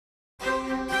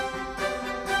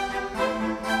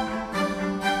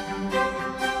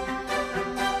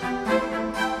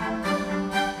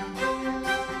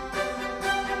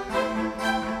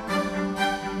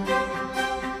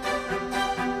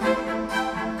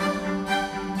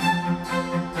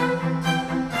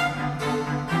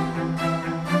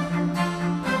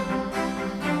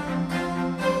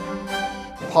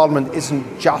Parliament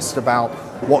isn't just about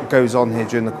what goes on here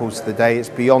during the course of the day, it's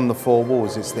beyond the four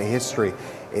walls, it's the history,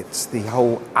 it's the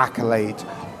whole accolade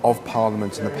of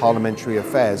Parliament and the parliamentary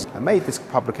affairs. I made this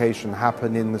publication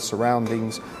happen in the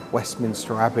surroundings,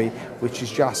 Westminster Abbey, which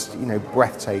is just,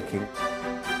 breathtaking.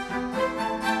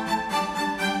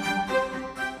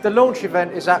 The launch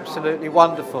event is absolutely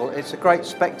wonderful. It's a great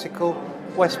spectacle.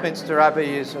 Westminster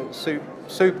Abbey is a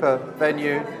super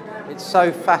venue. It's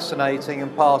so fascinating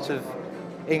and part of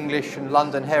English and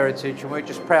London heritage, and we're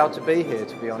just proud to be here,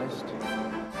 to be honest.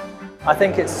 I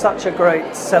think it's such a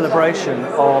great celebration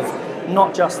of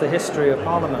not just the history of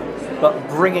Parliament, but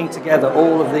bringing together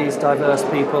all of these diverse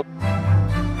people.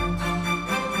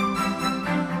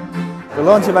 The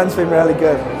launch event's been really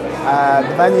good.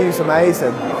 The venue's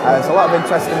amazing. There's a lot of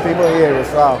interesting people here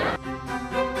as well.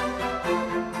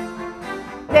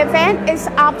 The event is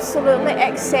absolutely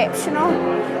exceptional.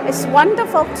 It's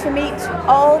wonderful to meet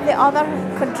all the other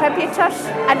contributors,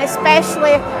 and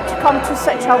especially to come to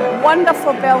such a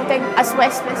wonderful building as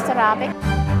Westminster Abbey.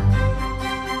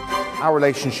 Our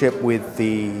relationship with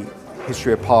the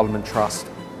History of Parliament Trust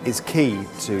is key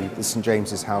to the St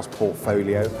James's House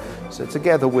portfolio. So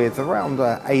together with around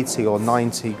 80 or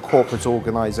 90 corporate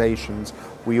organisations,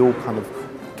 we all kind of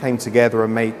came together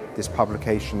and made this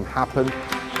publication happen.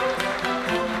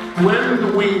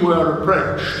 When we were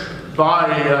approached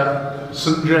by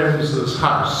St James's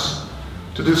House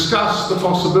to discuss the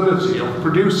possibility of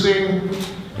producing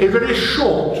a very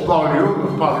short volume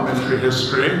of parliamentary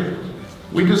history,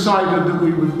 we decided that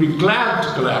we would be glad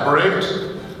to collaborate.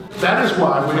 That is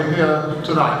why we're here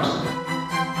tonight.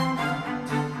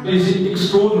 It is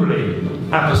extraordinary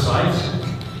appetite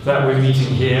that we're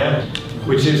meeting here,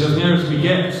 which is as near as we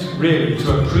get, really,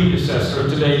 to a predecessor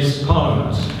of today's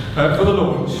Parliament, for the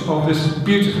launch of this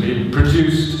beautifully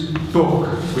produced book,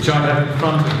 which I have in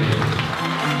front of me.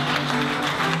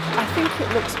 I think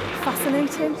it looks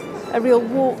fascinating, a real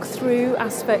walk through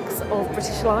aspects of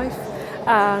British life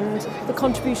and the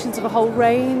contributions of a whole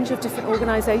range of different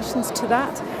organisations to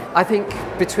that. I think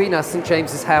between us, St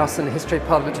James's House and the History of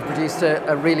Parliament have produced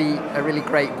a really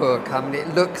great book. It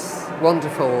looks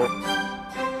wonderful.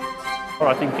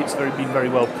 I think it's been very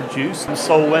well produced, and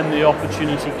so when the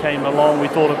opportunity came along, we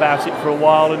thought about it for a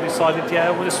while and decided, yeah,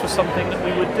 well, this was something that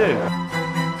we would do.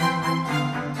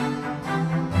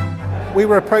 We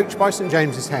were approached by St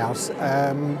James's House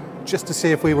just to see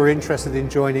if we were interested in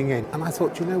joining in, and I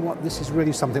thought, you know what, this is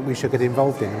really something we should get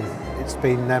involved in. It's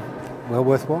been well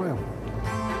worthwhile.